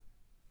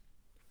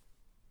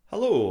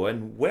Hello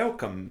and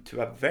welcome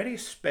to a very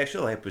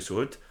special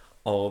episode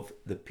of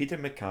the Peter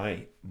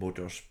Mackay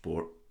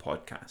Motorsport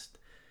Podcast.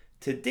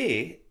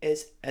 Today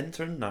is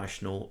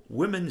International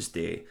Women's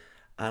Day,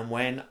 and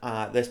when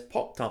this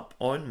popped up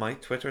on my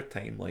Twitter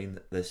timeline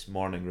this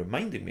morning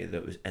reminding me that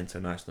it was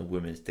International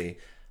Women's Day,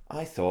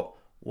 I thought,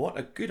 what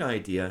a good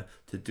idea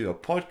to do a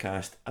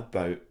podcast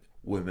about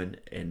women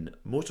in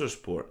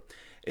motorsport.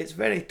 It's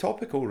very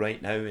topical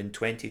right now in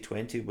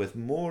 2020 with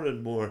more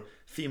and more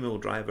female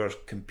drivers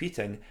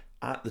competing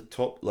at the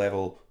top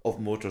level of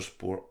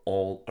motorsport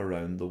all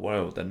around the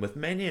world, and with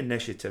many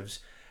initiatives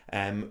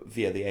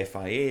via the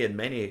FIA and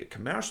many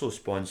commercial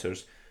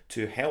sponsors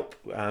to help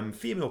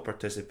female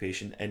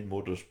participation in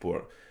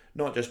motorsport,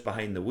 not just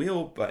behind the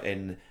wheel, but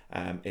in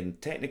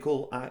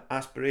technical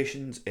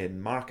aspirations,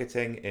 in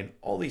marketing, in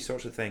all these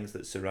sorts of things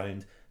that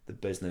surround the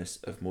business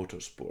of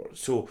motorsport.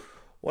 So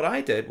what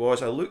I did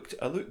was I looked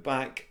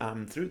back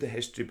through the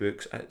history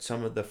books at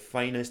some of the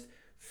finest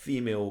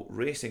female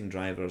racing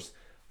drivers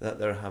that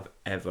there have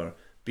ever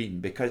been.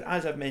 Because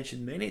as I've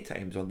mentioned many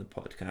times on the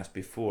podcast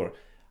before,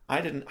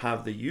 I didn't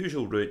have the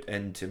usual route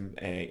into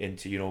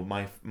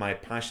my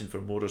passion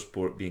for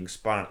motorsport being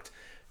sparked.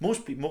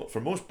 For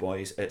most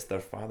boys, it's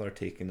their father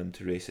taking them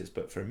to races,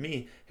 but for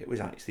me, it was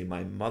actually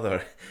my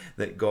mother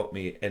that got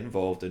me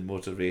involved in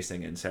motor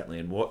racing, and certainly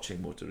in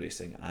watching motor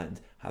racing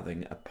and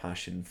having a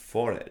passion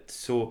for it.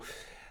 So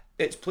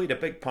it's played a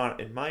big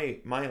part in my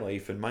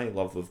life and my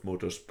love of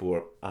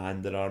motorsport,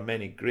 and there are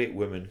many great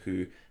women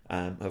who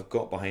have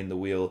got behind the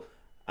wheel.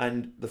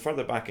 And the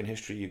further back in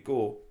history you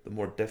go, the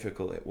more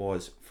difficult it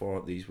was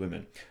for these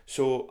women.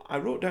 So I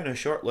wrote down a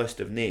short list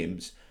of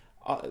names,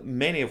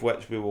 many of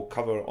which we will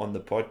cover on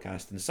the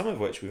podcast, and some of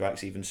which we've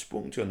actually even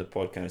spoken to on the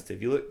podcast.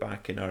 If you look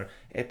back in our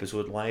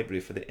episode library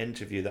for the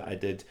interview that I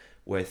did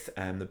with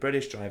the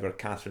British driver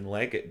Catherine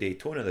Legg at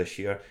Daytona this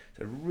year,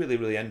 it's a really,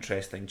 really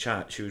interesting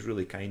chat. She was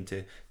really kind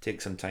to take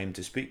some time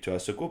to speak to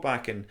us. So go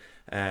back and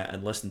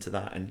listen to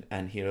that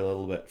and hear a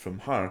little bit from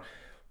her.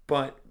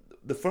 But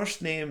the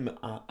first name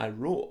I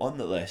wrote on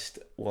the list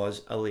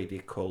was a lady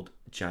called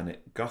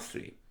Janet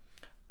Guthrie.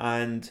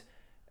 And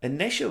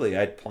initially,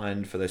 I'd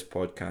planned for this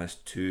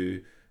podcast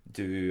to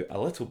do a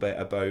little bit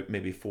about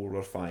maybe 4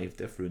 or 5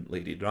 different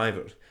lady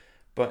drivers.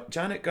 But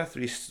Janet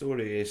Guthrie's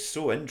story is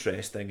so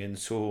interesting and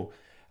so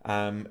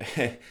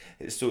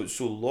it's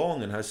so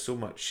long and has so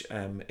much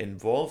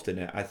involved in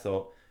it.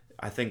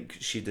 I think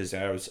she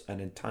deserves an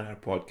entire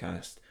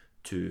podcast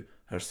to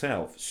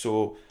herself.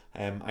 So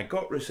I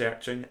got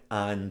researching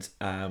and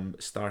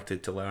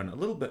started to learn a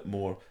little bit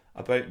more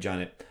about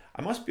Janet.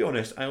 I must be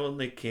honest, I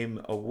only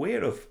came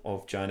aware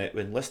of Janet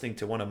when listening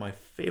to one of my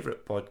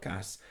favourite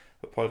podcasts,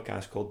 a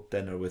podcast called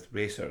Dinner with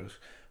Racers,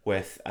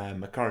 with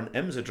a current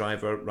IMSA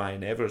driver,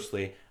 Ryan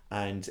Eversley,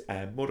 and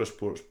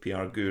motorsports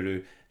PR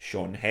guru,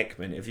 Sean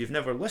Heckman. If you've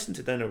never listened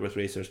to Dinner with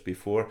Racers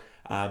before,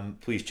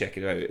 please check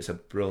it out. It's a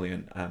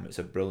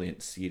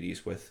brilliant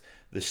series with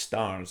the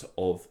stars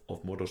of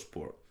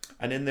motorsport.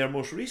 And in their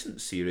most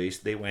recent series,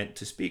 they went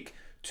to speak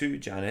to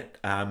Janet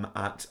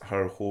at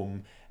her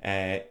home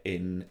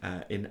in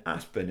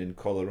Aspen in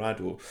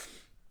Colorado.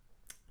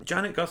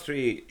 Janet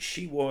Guthrie,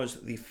 she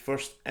was the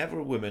first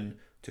ever woman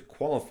to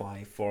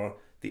qualify for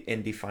the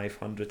Indy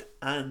 500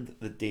 and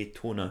the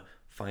Daytona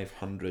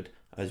 500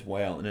 as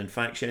well. And in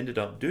fact, she ended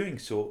up doing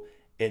so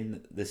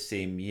in the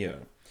same year.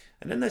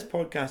 And in this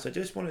podcast, I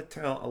just want to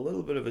tell a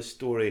little bit of a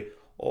story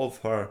of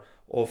her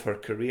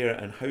career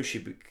and how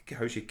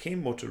she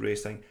came motor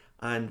racing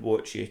and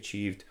what she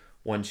achieved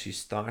once she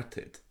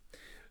started.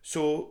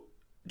 So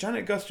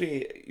Janet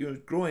Guthrie,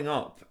 growing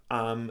up,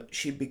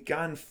 she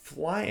began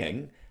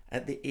flying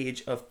at the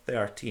age of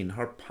 13.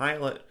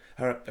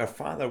 Her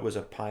father was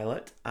a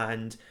pilot,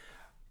 and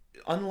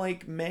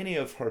unlike many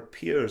of her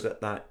peers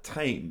at that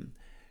time,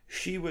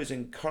 she was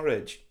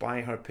encouraged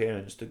by her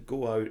parents to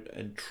go out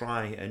and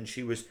try, and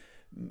she was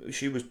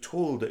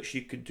told that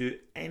she could do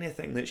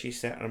anything that she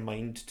set her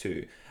mind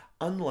to.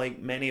 Unlike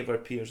many of her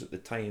peers at the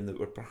time that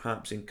were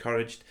perhaps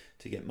encouraged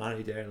to get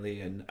married early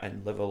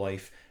and live a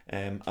life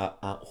at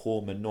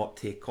home and not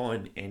take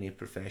on any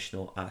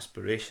professional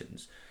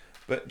aspirations.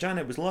 But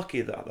Janet was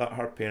lucky that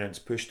her parents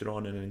pushed her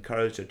on and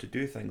encouraged her to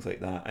do things like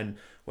that. And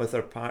with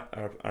her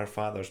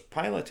father's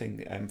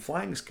piloting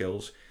flying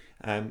skills,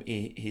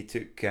 he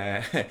took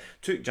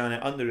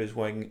Janet under his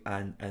wing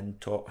and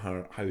taught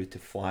her how to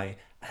fly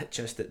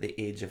just at the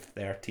age of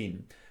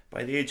 13.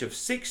 By the age of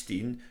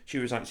 16, she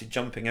was actually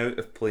jumping out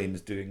of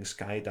planes doing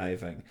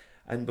skydiving.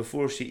 And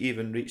before she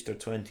even reached her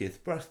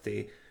 20th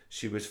birthday,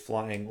 she was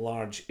flying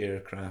large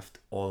aircraft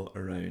all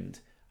around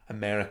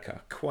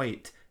America.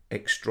 Quite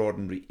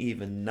extraordinary,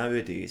 even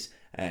nowadays,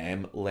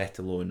 let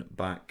alone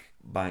back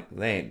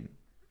then.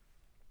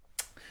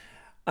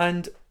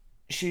 And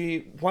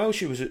while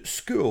she was at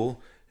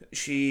school,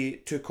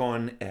 she took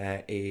on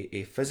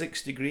a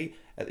physics degree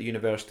at the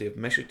University of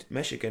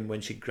Michigan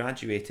when she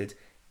graduated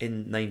in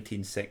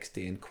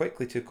 1960, and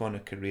quickly took on a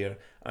career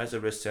as a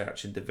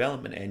research and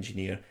development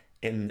engineer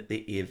in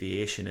the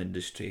aviation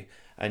industry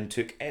and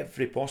took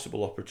every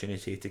possible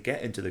opportunity to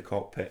get into the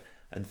cockpit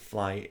and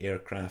fly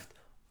aircraft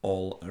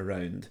all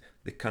around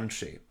the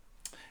country.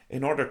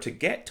 In order to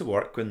get to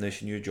work on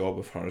this new job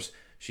of hers,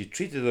 she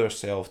treated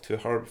herself to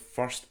her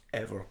first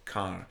ever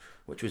car,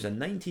 which was a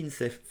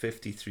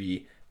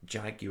 1953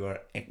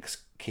 Jaguar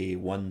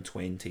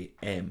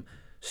XK120M.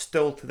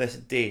 Still to this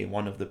day,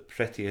 one of the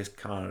prettiest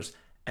cars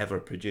ever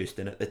produced,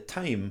 and at the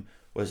time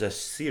was a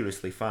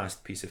seriously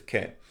fast piece of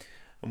kit.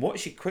 And what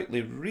she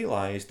quickly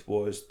realised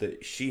was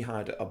that she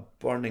had a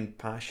burning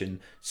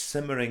passion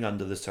simmering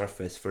under the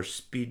surface for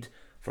speed,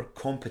 for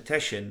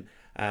competition,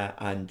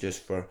 and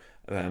just for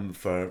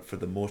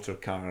the motor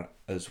car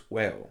as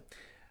well.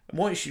 And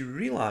what she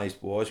realised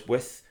was,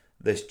 with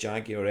this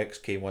Jaguar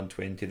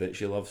XK120 that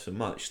she loved so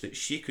much, that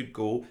she could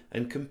go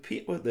and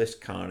compete with this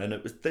car, and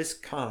it was this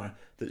car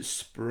that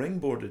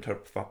springboarded her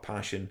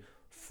passion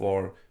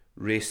for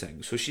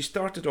racing. So she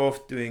started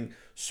off doing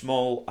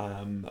small,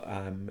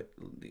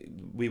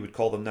 we would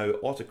call them now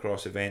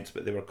autocross events,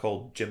 but they were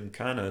called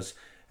gymkhanas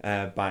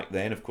back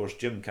then. Of course,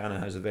 gymkhana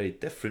has a very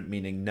different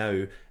meaning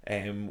now,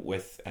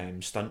 with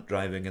stunt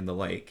driving and the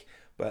like.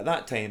 But at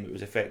that time, it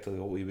was effectively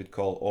what we would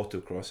call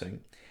autocrossing.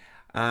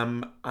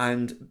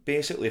 And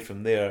basically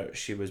from there,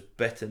 she was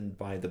bitten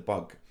by the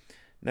bug.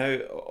 Now,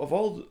 of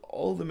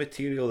all the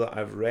material that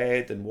I've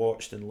read and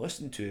watched and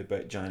listened to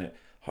about Janet,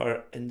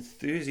 her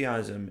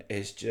enthusiasm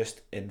is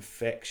just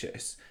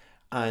infectious,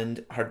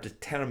 and her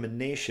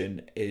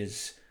determination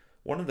is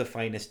one of the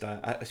finest.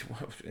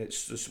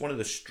 It's just one of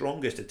the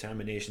strongest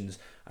determinations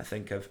I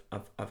think I've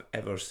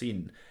ever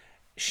seen.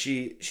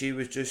 She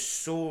was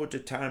just so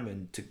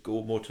determined to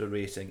go motor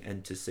racing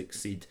and to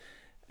succeed.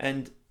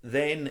 And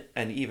then,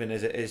 and even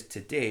as it is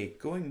today,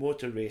 going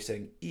motor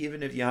racing,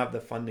 even if you have the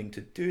funding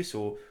to do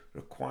so,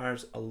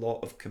 requires a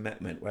lot of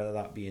commitment, whether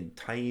that be in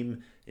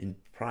time, in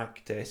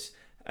practice,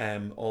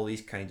 all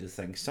these kinds of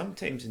things.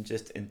 Sometimes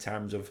in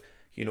terms of,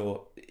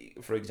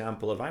 for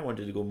example, if I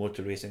wanted to go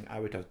motor racing,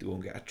 I would have to go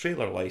and get a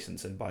trailer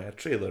license and buy a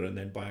trailer and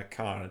then buy a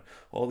car and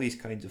all these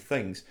kinds of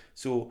things.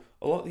 So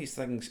a lot of these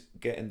things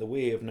get in the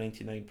way of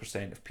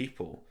 99% of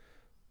people.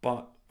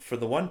 But for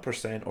the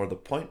 1% or the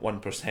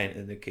 0.1%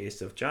 in the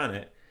case of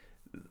Janet,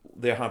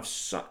 they have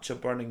such a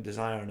burning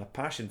desire and a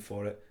passion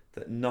for it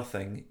that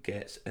nothing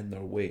gets in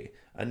their way.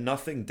 And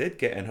nothing did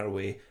get in her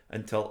way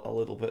until a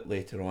little bit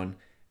later on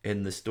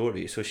in the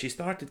story. So she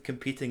started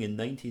competing in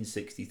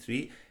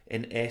 1963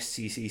 in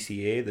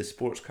SCCCA, the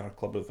Sports Car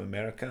Club of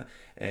America,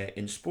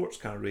 in sports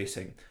car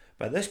racing.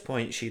 By this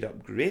point, she'd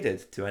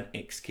upgraded to an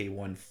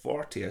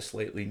XK140, a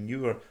slightly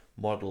newer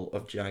model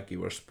of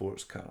Jaguar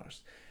sports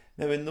cars.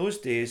 Now, in those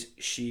days,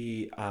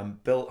 she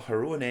built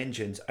her own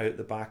engines out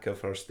the back of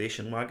her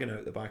station wagon,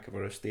 out the back of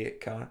her estate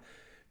car.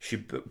 So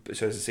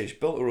as I say, she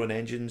built her own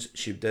engines,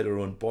 she did her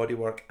own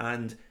bodywork,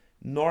 and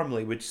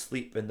normally would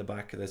sleep in the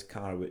back of this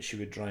car, which she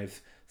would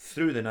drive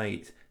through the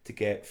night to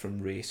get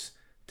from race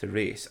to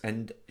race.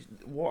 And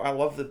what I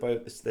loved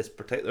about this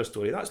particular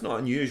story, that's not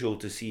unusual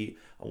to see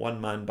a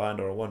one-man band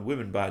or a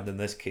one-woman band in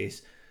this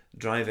case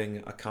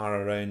driving a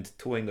car around,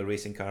 towing the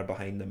racing car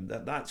behind them.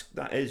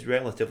 That is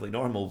relatively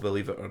normal,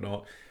 believe it or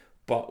not.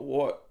 But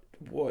what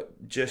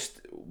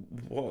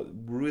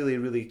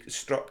really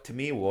struck to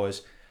me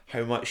was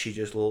how much she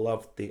just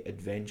loved the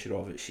adventure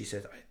of it. She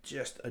said, I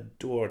just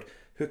adored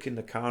hooking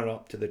the car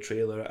up to the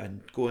trailer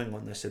and going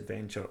on this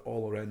adventure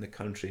all around the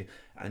country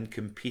and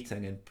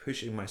competing and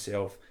pushing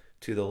myself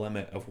to the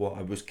limit of what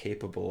I was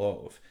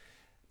capable of.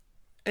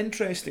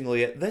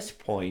 Interestingly, at this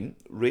point,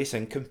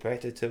 racing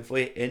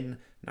competitively in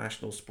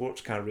national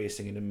sports car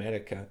racing in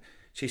America,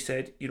 she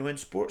said, in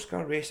sports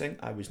car racing,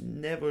 I was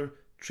never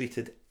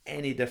treated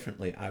any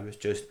differently. I was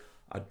just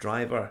a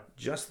driver,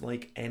 just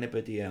like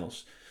anybody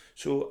else.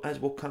 So as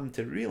we'll come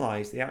to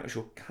realise, the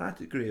actual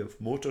category of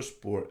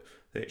motorsport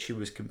that she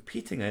was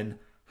competing in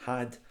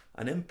had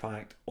an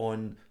impact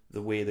on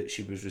the way that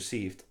she was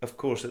received. Of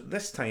course, at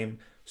this time,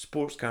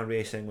 sports car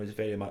racing was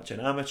very much an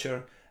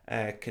amateur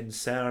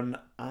concern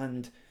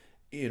and,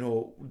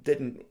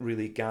 didn't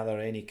really gather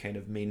any kind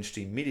of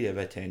mainstream media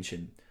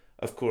attention.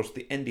 Of course,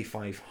 the Indy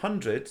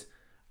 500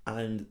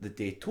 and the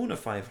Daytona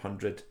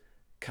 500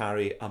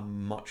 carry a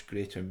much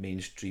greater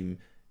mainstream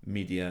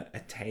media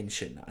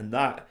attention, and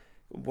that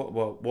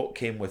what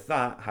came with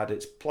that had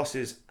its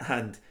pluses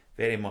and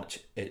very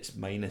much its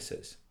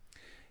minuses.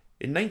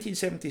 In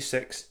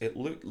 1976, it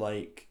looked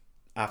like,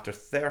 after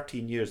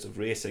 13 years of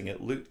racing,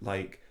 it looked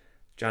like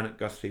Janet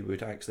Guthrie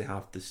would actually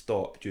have to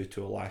stop due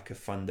to a lack of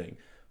funding.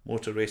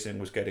 Motor racing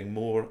was getting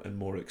more and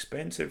more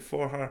expensive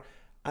for her,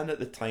 and at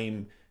the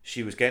time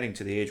she was getting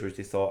to the age where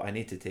she thought, I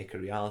need to take a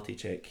reality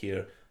check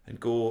here and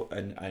go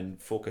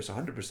and focus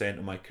 100%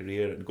 on my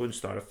career and go and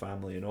start a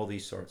family and all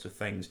these sorts of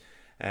things.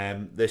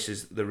 This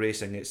is the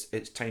racing,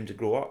 it's time to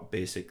grow up,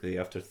 basically,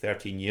 after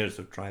 13 years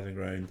of driving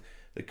around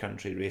the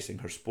country racing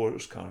her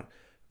sports car.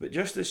 But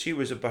just as she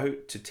was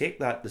about to take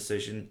that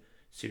decision,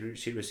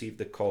 she received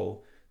the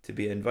call to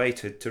be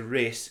invited to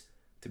race,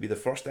 to be the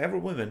first ever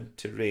woman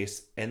to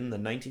race in the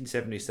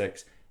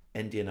 1976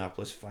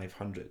 Indianapolis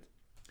 500.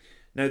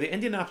 Now, the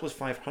Indianapolis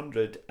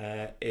 500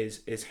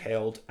 is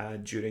held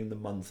during the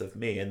month of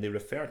May, and they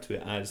refer to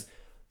it as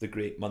the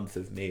Great Month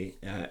of May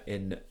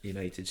in the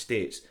United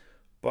States.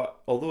 But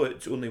although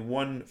it's only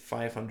one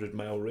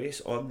 500-mile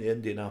race on the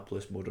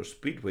Indianapolis Motor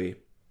Speedway,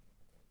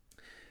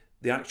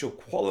 the actual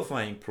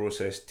qualifying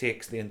process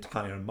takes the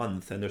entire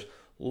month, and there's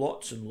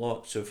lots and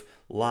lots of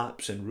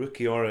laps and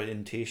rookie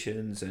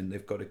orientations, and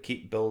they've got to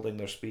keep building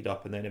their speed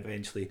up and then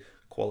eventually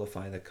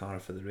qualify the car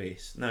for the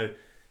race. Now,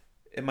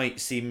 it might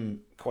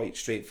seem quite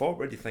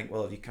straightforward. You think,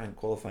 well, if you can't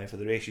qualify for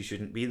the race, you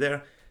shouldn't be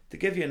there. To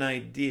give you an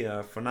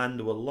idea,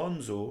 Fernando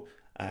Alonso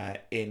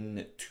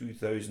in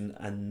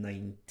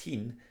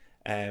 2018,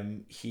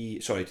 he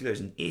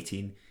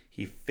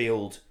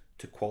failed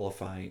to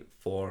qualify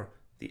for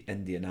the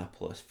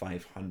Indianapolis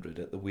 500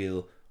 at the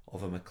wheel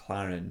of a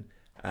McLaren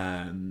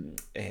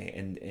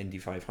in Indy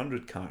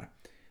 500 car.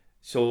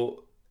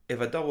 So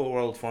if a double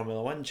world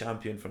Formula 1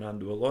 champion,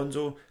 Fernando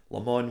Alonso,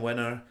 Le Mans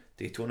winner,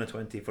 Daytona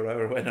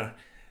 24-hour winner,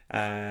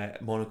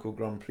 Monaco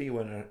Grand Prix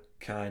winner,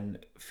 can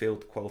fail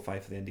to qualify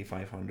for the Indy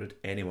 500,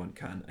 anyone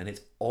can. And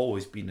it's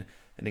always been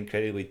an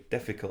incredibly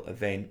difficult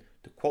event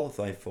to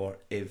qualify for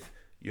if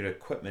your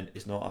equipment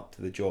is not up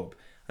to the job.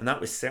 And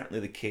that was certainly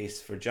the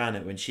case for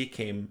Janet when she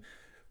came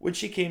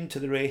to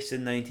the race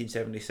in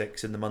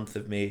 1976 in the month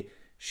of May.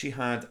 She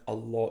had a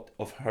lot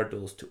of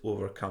hurdles to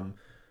overcome.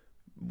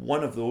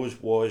 One of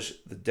those was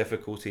the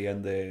difficulty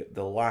and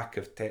the lack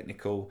of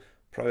technical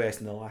prowess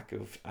and the lack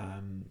of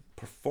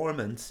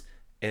performance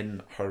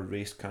in her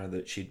race car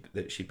that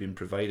she'd been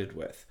provided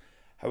with.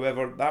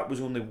 However, that was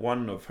only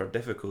one of her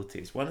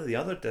difficulties. One of the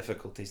other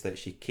difficulties that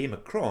she came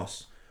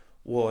across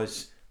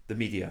was the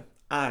media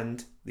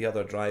and the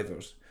other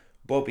drivers.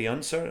 Bobby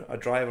Unser, a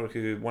driver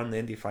who won the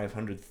Indy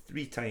 500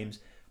 3 times,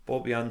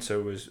 Bobby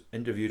Unser was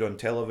interviewed on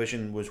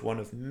television, was one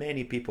of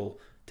many people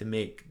to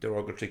make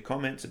derogatory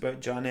comments about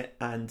Janet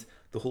and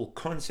the whole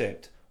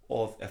concept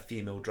of a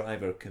female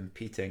driver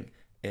competing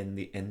in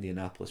the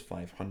Indianapolis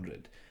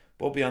 500.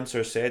 Bobby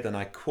Unser said, and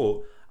I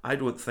quote, "I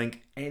don't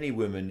think any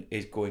woman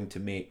is going to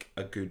make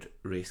a good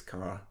race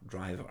car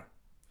driver."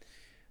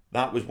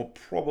 That was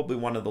probably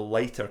one of the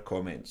lighter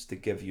comments to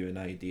give you an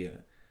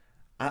idea.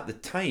 At the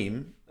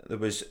time, there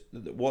was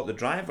what the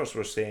drivers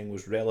were saying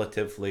was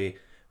relatively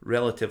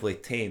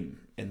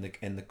tame in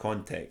the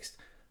context.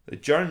 The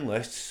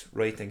journalists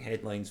writing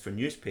headlines for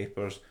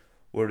newspapers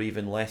were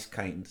even less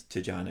kind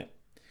to Janet.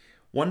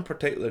 One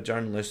particular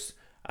journalist,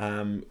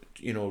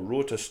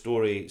 wrote a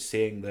story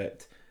saying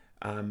that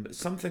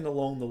something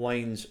along the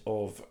lines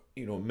of,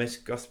 Miss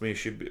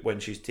Guthrie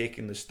when she's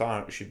taking the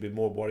start, should be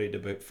more worried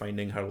about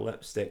finding her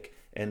lipstick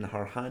in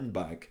her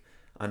handbag.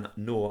 And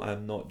no,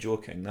 I'm not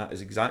joking. That is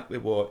exactly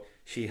what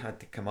she had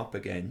to come up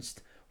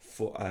against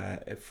for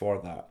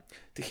that.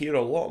 To hear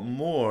a lot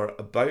more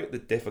about the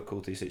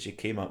difficulties that she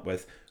came up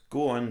with,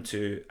 go on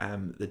to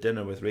the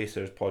Dinner with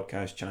Racers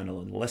podcast channel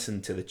and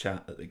listen to the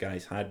chat that the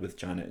guys had with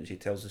Janet, and she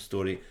tells the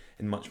story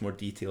in much more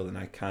detail than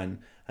I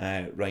can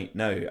right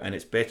now. And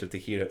it's better to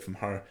hear it from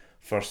her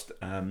first,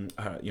 from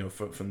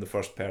the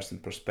first person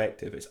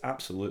perspective. It's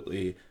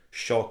absolutely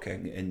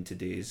shocking in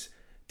today's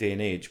day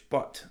and age.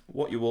 But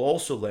what you will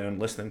also learn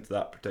listening to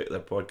that particular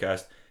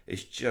podcast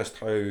is just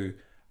how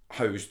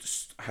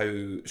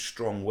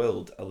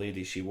strong-willed a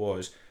lady she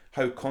was.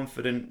 How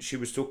confident she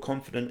was, so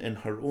confident in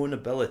her own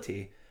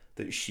ability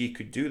that she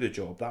could do the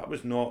job. That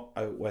was not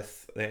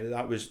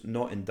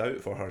in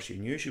doubt for her. She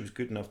knew she was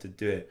good enough to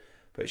do it,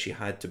 but she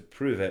had to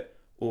prove it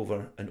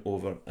over and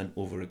over and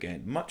over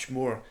again, much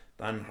more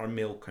than her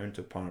male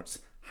counterparts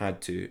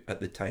had to at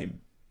the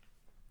time.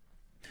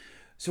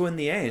 So in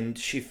the end,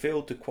 she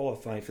failed to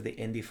qualify for the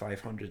Indy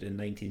 500 in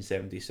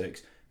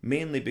 1976,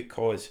 mainly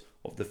because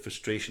of the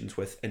frustrations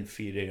with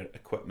inferior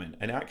equipment.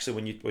 And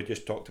actually, we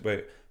just talked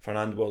about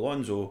Fernando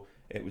Alonso,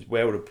 it was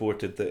well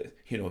reported that,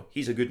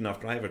 he's a good enough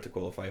driver to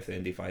qualify for the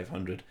Indy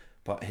 500,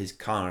 but his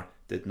car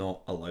did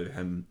not allow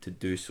him to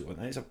do so. And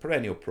that is a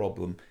perennial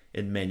problem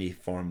in many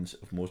forms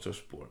of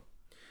motorsport.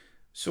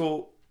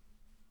 So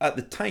at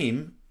the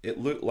time, it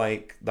looked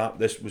like that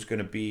this was going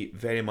to be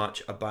very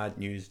much a bad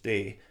news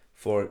day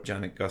for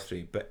Janet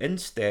Guthrie. But in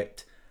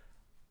stepped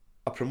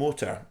a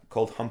promoter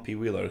called Humpy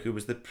Wheeler, who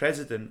was the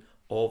president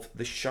of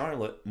the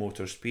Charlotte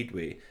Motor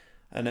Speedway.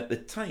 And at the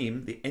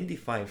time, the Indy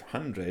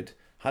 500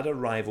 had a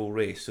rival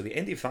race. So the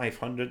Indy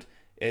 500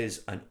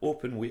 is an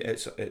open wheel.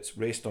 It's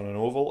raced on an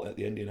oval at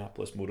the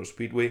Indianapolis Motor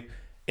Speedway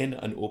in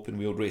an open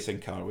wheel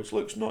racing car, which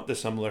looks not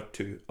dissimilar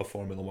to a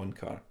Formula 1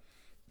 car.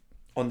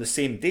 On the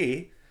same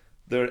day,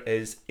 there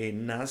is a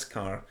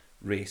NASCAR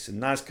race,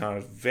 and NASCAR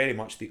is very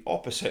much the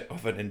opposite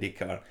of an Indy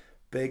car.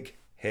 Big,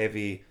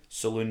 heavy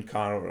saloon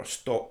car, or a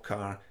stock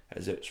car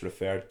as it's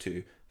referred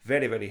to.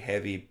 Very, very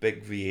heavy,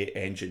 big V8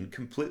 engine,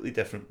 completely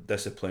different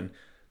discipline.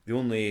 The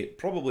only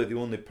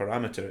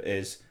parameter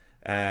is,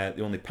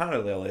 the only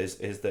parallel is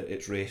that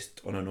it's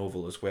raced on an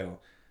oval as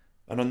well.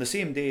 And on the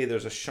same day,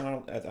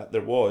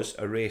 there was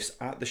a race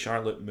at the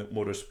Charlotte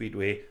Motor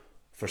Speedway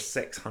for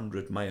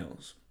 600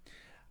 miles.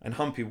 And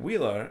Humpy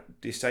Wheeler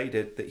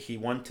decided that he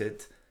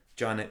wanted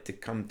Janet to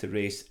come to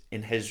race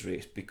in his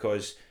race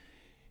because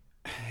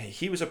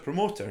he was a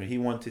promoter. He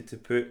wanted to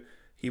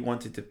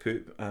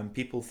put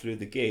people through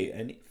the gate,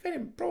 and very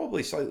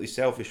probably slightly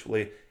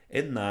selfishly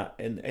in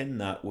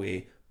that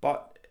way.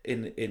 But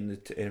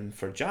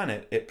for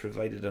Janet, it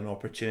provided an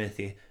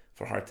opportunity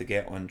for her to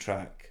get on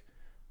track.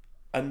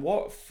 And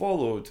what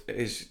followed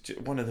is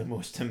one of the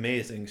most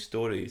amazing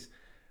stories.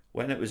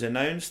 When it was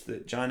announced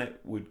that Janet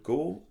would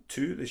go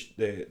to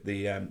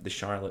the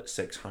Charlotte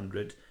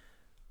 600,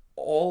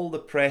 all the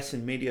press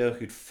and media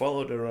who'd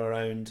followed her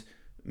around,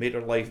 made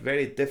her life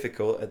very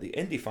difficult at the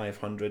Indy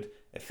 500,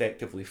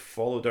 effectively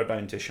followed her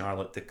down to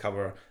Charlotte to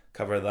cover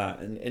that,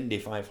 and Indy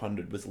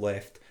 500 was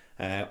left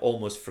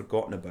almost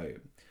forgotten about.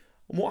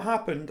 And what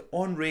happened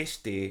on race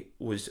day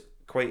was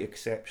quite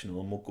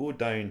exceptional, and will go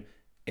down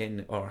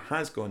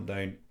has gone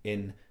down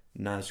in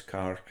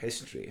NASCAR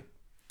history.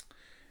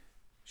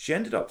 She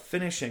ended up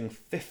finishing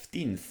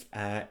 15th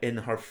in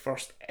her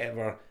first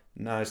ever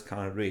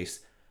NASCAR race.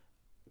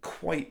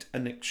 Quite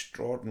an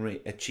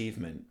extraordinary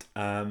achievement.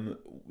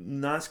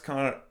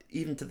 NASCAR,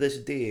 even to this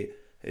day,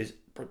 is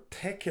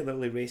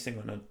particularly racing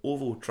on an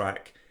oval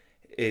track,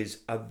 is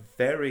a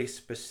very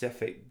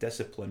specific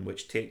discipline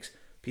which takes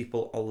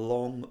people a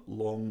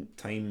long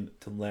time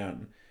to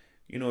learn.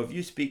 You know, if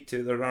you speak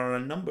to, there are a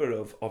number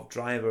of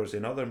drivers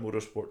in other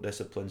motorsport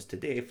disciplines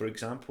today. For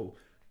example,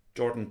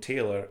 Jordan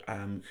Taylor,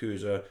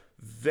 who's a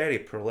very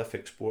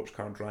prolific sports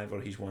car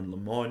driver. He's won Le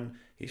Mans,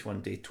 he's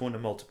won Daytona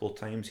multiple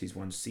times, he's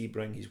won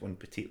Sebring, he's won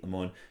Petit Le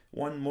Mans,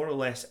 won more or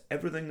less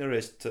everything there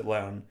is to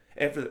learn,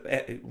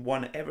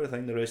 won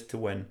everything there is to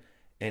win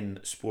in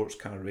sports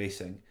car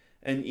racing.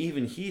 And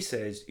even he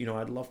says, you know,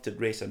 I'd love to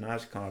race a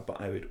NASCAR, but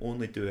I would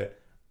only do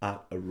it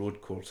at a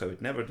road course. I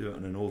would never do it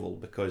on an oval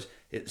because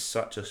it's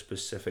such a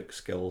specific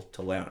skill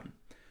to learn.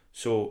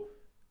 So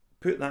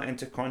put that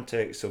into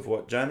context of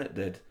what Janet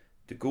did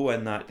to go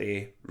in that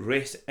day,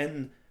 race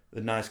in the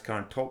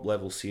NASCAR top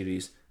level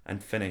series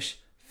and finish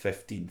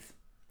 15th.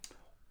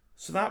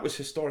 So that was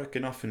historic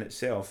enough in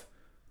itself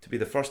to be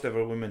the first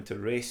ever woman to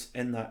race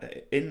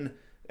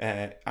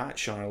at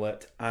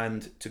Charlotte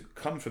and to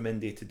come from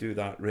Indy to do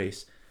that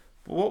race.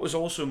 But what was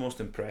also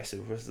most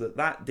impressive was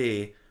that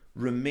day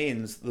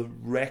remains the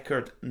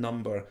record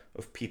number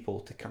of people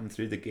to come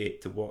through the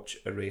gate to watch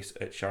a race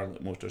at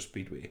Charlotte Motor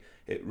Speedway.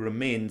 It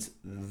remains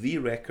the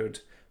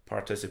record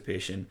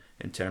participation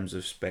in terms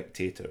of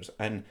spectators.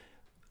 And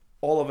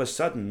all of a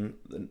sudden,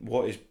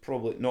 what is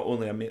probably not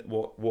only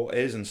what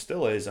is and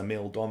still is a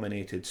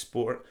male-dominated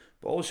sport,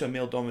 but also a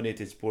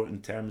male-dominated sport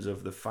in terms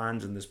of the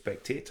fans and the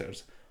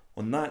spectators.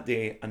 On that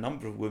day, a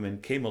number of women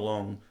came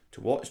along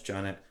to watch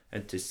Janet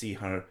and to see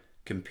her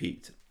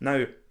compete.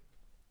 Now,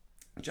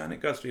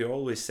 Janet Guthrie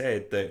always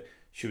said that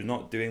she was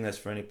not doing this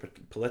for any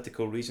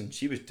political reason.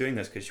 She was doing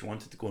this because she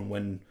wanted to go and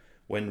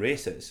win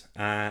races.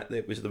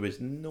 There was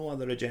no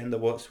other agenda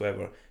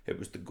whatsoever. It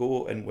was to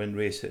go and win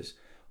races.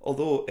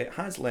 Although it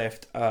has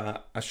left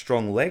a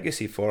strong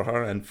legacy for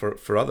her and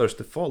for others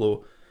to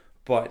follow,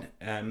 but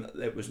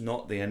it was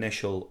not the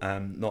initial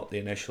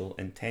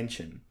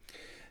intention.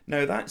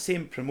 Now, that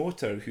same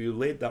promoter who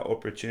laid that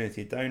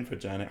opportunity down for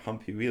Janet,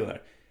 Humpy Wheeler,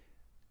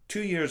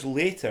 2 years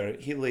later,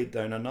 he laid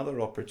down another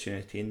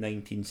opportunity in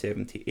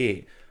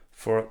 1978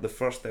 for the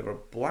first ever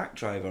black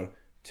driver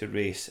to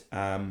race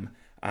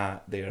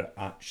there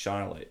at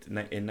Charlotte. In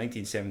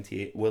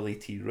 1978, Willie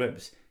T.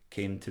 Ribbs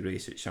came to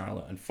race at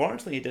Charlotte.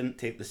 Unfortunately, he didn't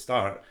take the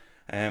start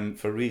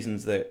for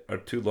reasons that are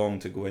too long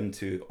to go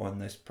into on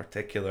this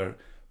particular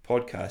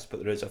podcast,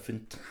 but there is a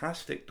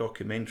fantastic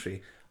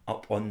documentary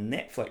up on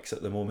Netflix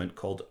at the moment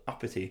called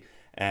Uppity,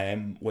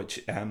 which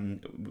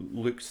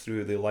looks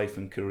through the life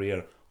and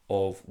career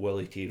of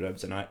Willie T.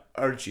 Ribbs, and I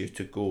urge you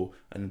to go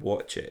and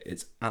watch it.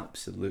 It's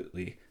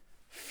absolutely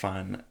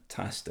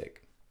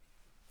fantastic.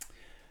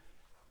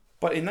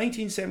 But in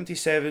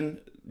 1977,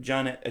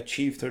 Janet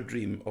achieved her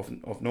dream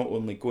of not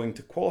only going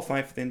to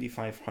qualify for the Indy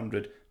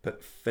 500,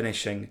 but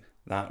finishing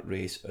that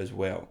race as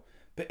well.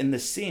 But in the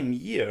same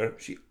year,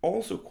 she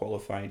also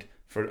qualified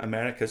for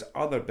America's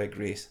other big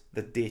race,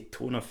 the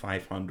Daytona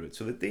 500.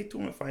 So the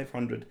Daytona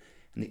 500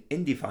 and the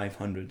Indy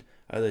 500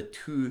 are the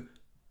two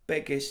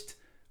biggest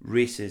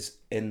races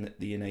in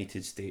the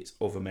United States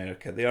of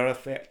America. They are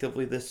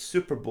effectively the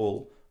Super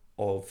Bowl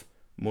of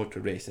motor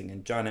racing,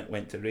 and Janet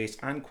went to race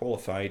and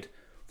qualified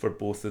for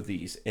both of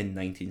these in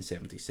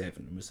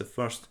 1977 and was the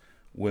first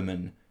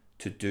woman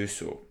to do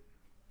so.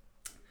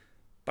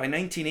 By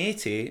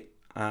 1980,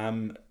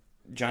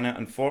 Janet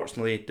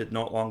unfortunately did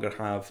not longer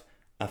have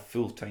a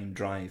full-time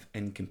drive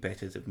in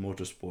competitive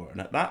motorsport,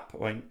 and at that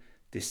point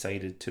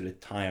decided to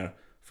retire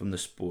from the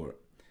sport.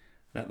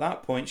 And at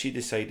that point she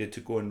decided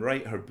to go and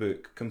write her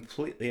book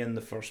completely in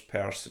the first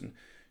person.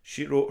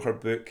 She wrote her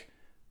book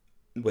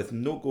with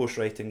no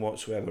ghostwriting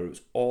whatsoever. It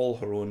was all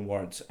her own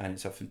words, and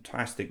it's a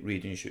fantastic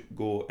read, and you should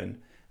go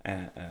and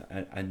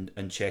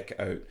check it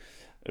out.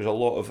 There's a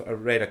lot of, I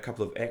read a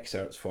couple of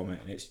excerpts from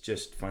it, and it's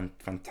just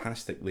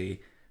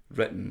fantastically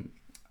written.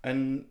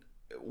 And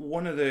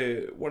one of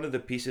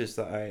the pieces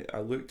that I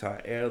looked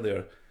at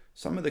earlier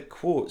some of the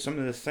quotes, some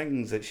of the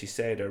things that she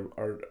said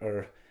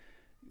are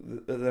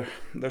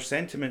they're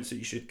sentiments that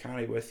you should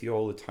carry with you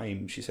all the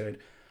time. She said,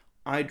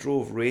 "I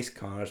drove race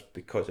cars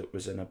because it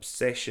was an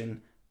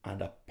obsession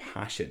and a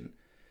passion."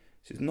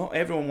 She says, "Not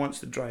everyone wants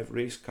to drive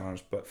race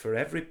cars, but for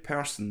every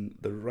person,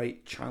 the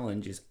right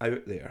challenge is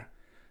out there.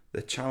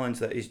 The challenge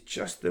that is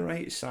just the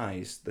right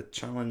size, the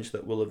challenge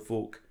that will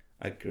evoke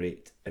a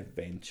great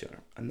adventure."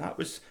 And that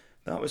was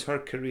her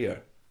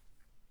career.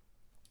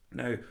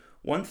 Now,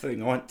 one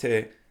thing I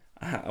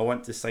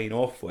want to sign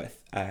off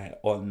with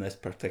on this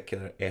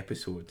particular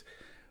episode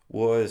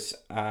was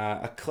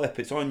a clip.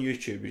 It's on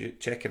YouTube. You should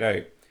check it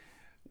out.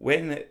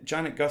 When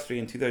Janet Guthrie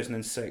in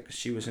 2006,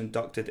 she was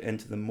inducted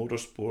into the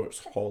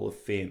Motorsports Hall of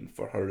Fame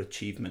for her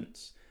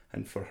achievements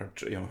and for her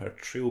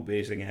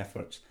trailblazing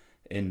efforts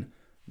in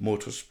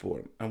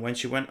motorsport. And when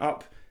she went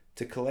up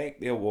to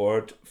collect the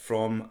award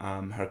from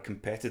her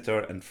competitor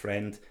and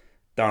friend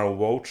Darrell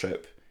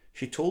Waltrip,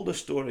 she told a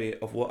story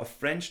of what a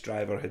French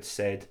driver had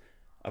said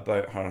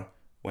about her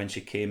when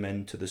she came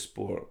into the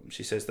sport.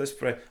 She says,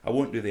 I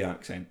won't do the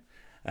accent.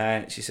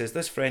 She says,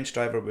 this French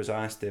driver was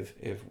asked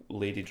if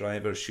lady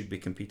drivers should be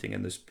competing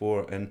in the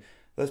sport, and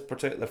this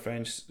particular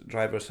French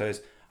driver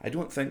says, "I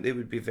don't think they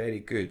would be very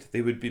good.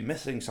 They would be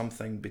missing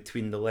something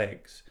between the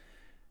legs."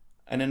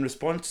 And in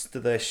response to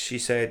this, she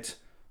said,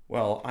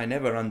 "Well, I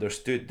never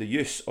understood the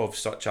use of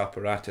such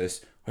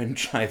apparatus when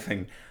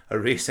driving a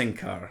racing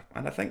car."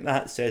 And I think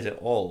that says it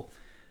all.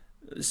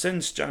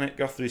 Since Janet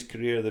Guthrie's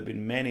career, there have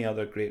been many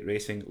other great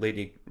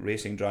lady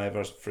racing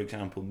drivers. For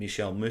example,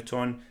 Michelle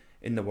Mouton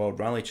in the World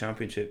Rally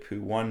Championship,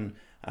 who won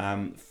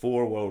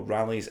 4 World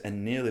Rallies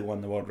and nearly won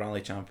the World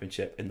Rally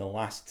Championship in the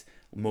last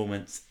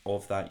moments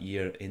of that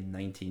year in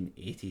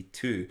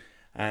 1982.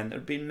 And there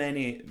have been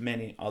many,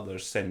 many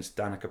others since: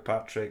 Danica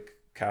Patrick,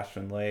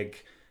 Catherine Legg,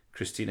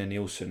 Christina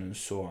Nielsen, and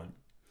so on.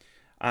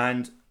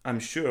 And I'm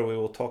sure we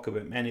will talk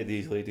about many of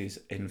these ladies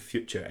in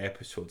future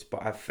episodes,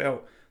 but I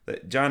felt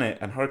that Janet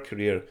and her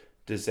career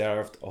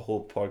deserved a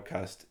whole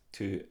podcast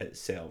to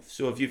itself.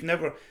 So if you've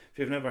never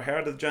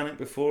heard of Janet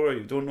before, or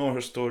you don't know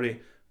her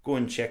story, go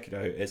and check it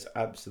out. It's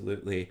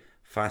absolutely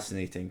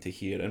fascinating to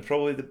hear. And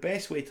probably the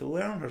best way to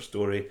learn her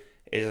story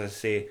is, as I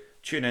say,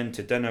 tune in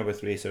to Dinner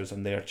with Racers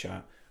and their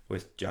chat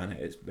with Janet.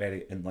 It's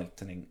very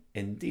enlightening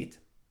indeed.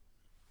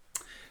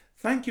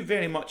 Thank you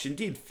very much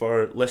indeed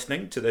for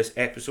listening to this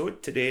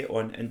episode today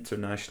on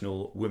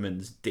International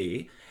Women's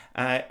Day.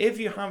 If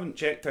you haven't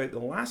checked out the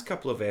last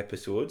couple of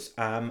episodes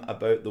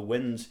about the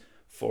wins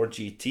for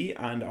GT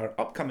and our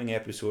upcoming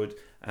episode,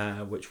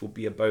 which will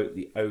be about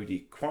the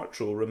Audi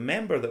Quattro,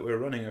 remember that we're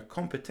running a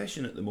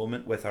competition at the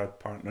moment with our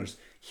partners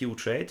Heel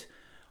Tread.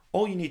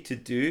 All you need to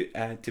do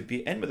to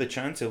be in with a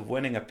chance of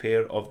winning a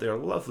pair of their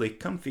lovely,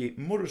 comfy,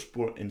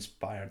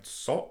 motorsport-inspired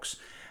socks,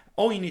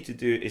 all you need to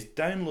do is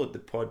download the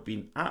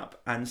Podbean app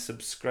and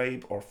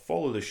subscribe or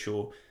follow the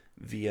show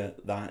via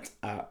that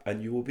app,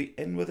 and you will be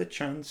in with a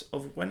chance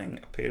of winning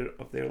a pair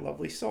of their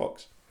lovely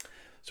socks.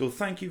 So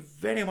thank you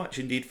very much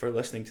indeed for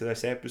listening to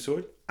this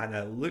episode, and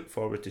I look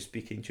forward to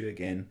speaking to you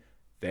again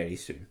very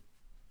soon.